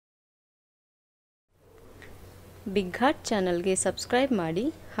BigHaat ಚಾನೆಲ್ಗೆ subscribe ಮಾಡಿ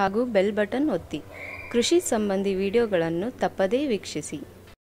ಹಾಗೂ ಬೆಲ್ ಬಟನ್ ಒತ್ತಿ ಕೃಷಿ ಸಂಬಂಧಿ ವಿಡಿಯೋಗಳನ್ನು ತಪ್ಪದೇ ವೀಕ್ಷಿಸಿ.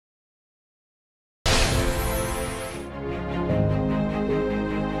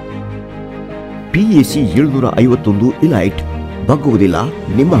 PAC 751 ಇಲೈಟ್ ಬಗ್ಗುವುದಿಲ್ಲ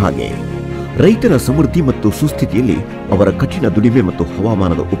ನಿಮ್ಮ ಹಾಗೆ. ರೈತರ ಸಮೃದ್ಧಿ ಮತ್ತು ಸುಸ್ಥಿತಿಯಲ್ಲಿ ಅವರ ಕಠಿಣ ದುಡಿಮೆ ಮತ್ತು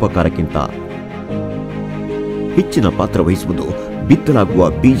ಹವಾಮಾನದ ಉಪಕಾರಕ್ಕಿಂತ ಹೆಚ್ಚಿನ ಪಾತ್ರ ವಹಿಸುವುದು ಬಿತ್ತಲಾಗುವ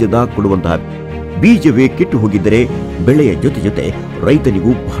ಬೀಜದ ಕೊಡುವಂತಹ ಬೀಜವೇ ಕೆಟ್ಟು ಹೋಗಿದ್ದರೆ ಬೆಳೆಯ ಜೊತೆ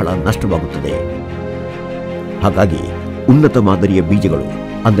ರೈತನಿಗೂ ಬಹಳ ನಷ್ಟವಾಗುತ್ತದೆ. ಹಾಗಾಗಿ ಉನ್ನತ ಮಾದರಿಯ ಬೀಜಗಳು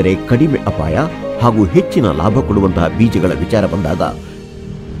ಅಂದರೆ ಕಡಿಮೆ ಅಪಾಯ ಹಾಗೂ ಹೆಚ್ಚಿನ ಲಾಭ ಕೊಡುವಂತಹ ಬೀಜಗಳ ವಿಚಾರ ಬಂದಾಗ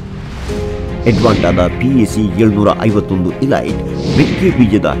ಅಡ್ವಾಂಟಾದ PAC 751 ಇಲೈಟ್ ಮೆಕ್ಕೆ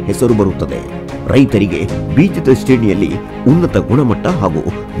ಬೀಜದ ಹೆಸರು ಬರುತ್ತದೆ. ರೈತರಿಗೆ ಬೀಜದ ಶ್ರೇಣಿಯಲ್ಲಿ ಉನ್ನತ ಗುಣಮಟ್ಟ ಹಾಗೂ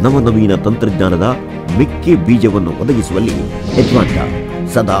ನವನವೀನ ತಂತ್ರಜ್ಞಾನದ ಮೆಕ್ಕೆ ಬೀಜವನ್ನು ಒದಗಿಸುವಲ್ಲಿ ಅಡ್ವಾಂಟಾ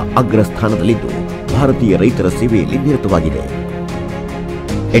ಸದಾ ಅಗ್ರಸ್ಥಾನದಲ್ಲಿದ್ದು ಭಾರತೀಯ ರೈತರ ಸೇವೆಯಲ್ಲಿ ನಿರತವಾಗಿದೆ.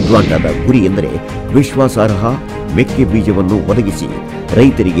 ಅಡ್ವಾಂಟಾದ ಗುರಿ ಎಂದರೆ ವಿಶ್ವಾಸಾರ್ಹ ಮೆಕ್ಕೆ ಬೀಜವನ್ನು ಒದಗಿಸಿ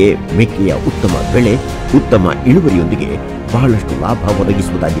ರೈತರಿಗೆ ಮೆಕ್ಕೆಯ ಉತ್ತಮ ಬೆಳೆ, ಉತ್ತಮ ಇಳುವರಿಯೊಂದಿಗೆ ಬಹಳಷ್ಟು ಲಾಭ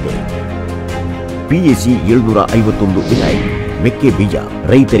ಒದಗಿಸುವುದಾಗಿದೆ. PAC 751 ಇಲೈಟ್ ಮೆಕ್ಕೆ ಬೀಜ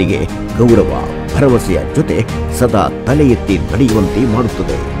ರೈತರಿಗೆ ಗೌರವ, ಭರವಸೆಯ ಜೊತೆ ಸದಾ ತಲೆ ಎತ್ತಿ ನಡೆಯುವಂತೆ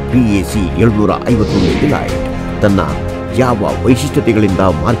ಮಾಡುತ್ತದೆ. PAC 751 ಇಲೈಟ್ ತನ್ನ ಯಾವ ವೈಶಿಷ್ಟ್ಯತೆಗಳಿಂದ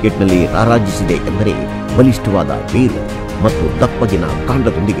ಮಾರ್ಕೆಟ್ನಲ್ಲಿ ರಾರಾಜಿಸಿದೆ ಎಂದರೆ ಬಲಿಷ್ಠವಾದ ಬೇರು ಮತ್ತು ದಪ್ಪಗಿನ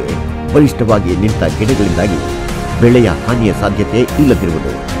ಕಾಂಡದೊಂದಿಗೆ ಬಲಿಷ್ಠವಾಗಿ ನಿಂತ ಗಿಡಗಳಿಂದಾಗಿ ಬೆಳೆಯ ಹಾನಿಯ ಸಾಧ್ಯತೆ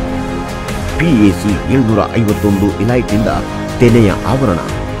ಇಲ್ಲದಿರುವುದು. PAC 751 ಇಲೈಟ್ನಿಂದ ತೆನೆಯ ಆವರಣ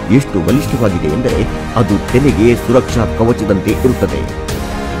ಎಷ್ಟು ಬಲಿಷ್ಠವಾಗಿದೆ ಎಂದರೆ ಅದು ತೆನೆಗೆ ಸುರಕ್ಷಾ ಕವಚದಂತೆ ಇರುತ್ತದೆ.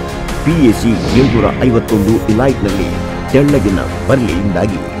 PAC 751 ಇಲೈಟ್ನಲ್ಲಿ ತೆಳ್ಳಗಿನ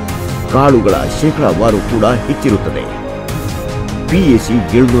ಬರ್ಲಿಯಿಂದಾಗಿ ಕಾಳುಗಳ ಶೇಕಡಾವಾರು ಕೂಡ ಹೆಚ್ಚಿರುತ್ತದೆ. PAC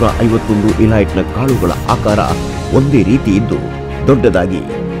 751 ಇಲೈಟ್ನ ಕಾಳುಗಳ ಆಕಾರ ಒಂದೇ ರೀತಿ ಇದ್ದು ದೊಡ್ಡದಾಗಿ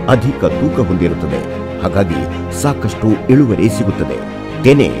ಅಧಿಕ ತೂಕ ಹೊಂದಿರುತ್ತದೆ. ಹಾಗಾಗಿ ಸಾಕಷ್ಟು ಇಳುವರಿ ಸಿಗುತ್ತದೆ.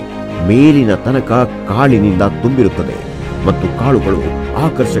 ತೆನೆ ಮೇಲಿನ ತನಕ ಕಾಳಿನಿಂದ ತುಂಬಿರುತ್ತದೆ ಮತ್ತು ಕಾಳುಗಳು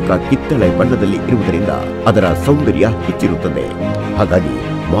ಆಕರ್ಷಕ ಕಿತ್ತಳೆ ಬಣ್ಣದಲ್ಲಿ ಇರುವುದರಿಂದ ಅದರ ಸೌಂದರ್ಯ ಹೆಚ್ಚಿರುತ್ತದೆ. ಹಾಗಾಗಿ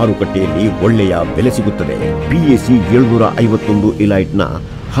ಮಾರುಕಟ್ಟೆಯಲ್ಲಿ ಒಳ್ಳೆಯ ಬೆಲೆ ಸಿಗುತ್ತದೆ. PAC 751 ಇಲೈಟ್ನ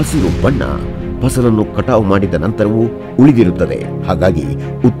ಹಸಿರು ಬಣ್ಣ ಫಸಲನ್ನು ಕಟಾವು ಮಾಡಿದ ನಂತರವೂ ಉಳಿದಿರುತ್ತದೆ. ಹಾಗಾಗಿ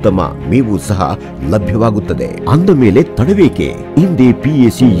ಉತ್ತಮ ಮೇವು ಸಹ ಲಭ್ಯವಾಗುತ್ತದೆ. ಅಂದ ಮೇಲೆ ತಡವೇಕೆ? ಹಿಂದೆ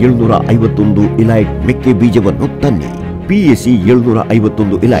PAC 751 ಇಲೈಟ್ ಮೆಕ್ಕೆ ಬೀಜವನ್ನು ತನ್ನಿ. PAC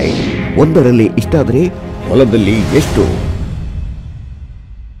 751 ಇಲೈಟ್ ಒಂದರಲ್ಲೇ ಇಷ್ಟಾದರೆ ಹೊಲದಲ್ಲಿ ಎಷ್ಟು?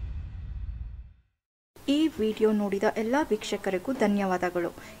 ಈ ವಿಡಿಯೋ ನೋಡಿದ ಎಲ್ಲ ವೀಕ್ಷಕರಿಗೂ ಧನ್ಯವಾದಗಳು.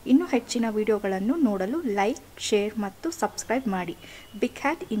 ಇನ್ನೂ ಹೆಚ್ಚಿನ ವಿಡಿಯೋಗಳನ್ನು ನೋಡಲು ಲೈಕ್, ಶೇರ್ ಮತ್ತು ಸಬ್ಸ್ಕ್ರೈಬ್ ಮಾಡಿ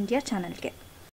BigHaat ಇಂಡಿಯಾ ಚಾನೆಲ್ಗೆ.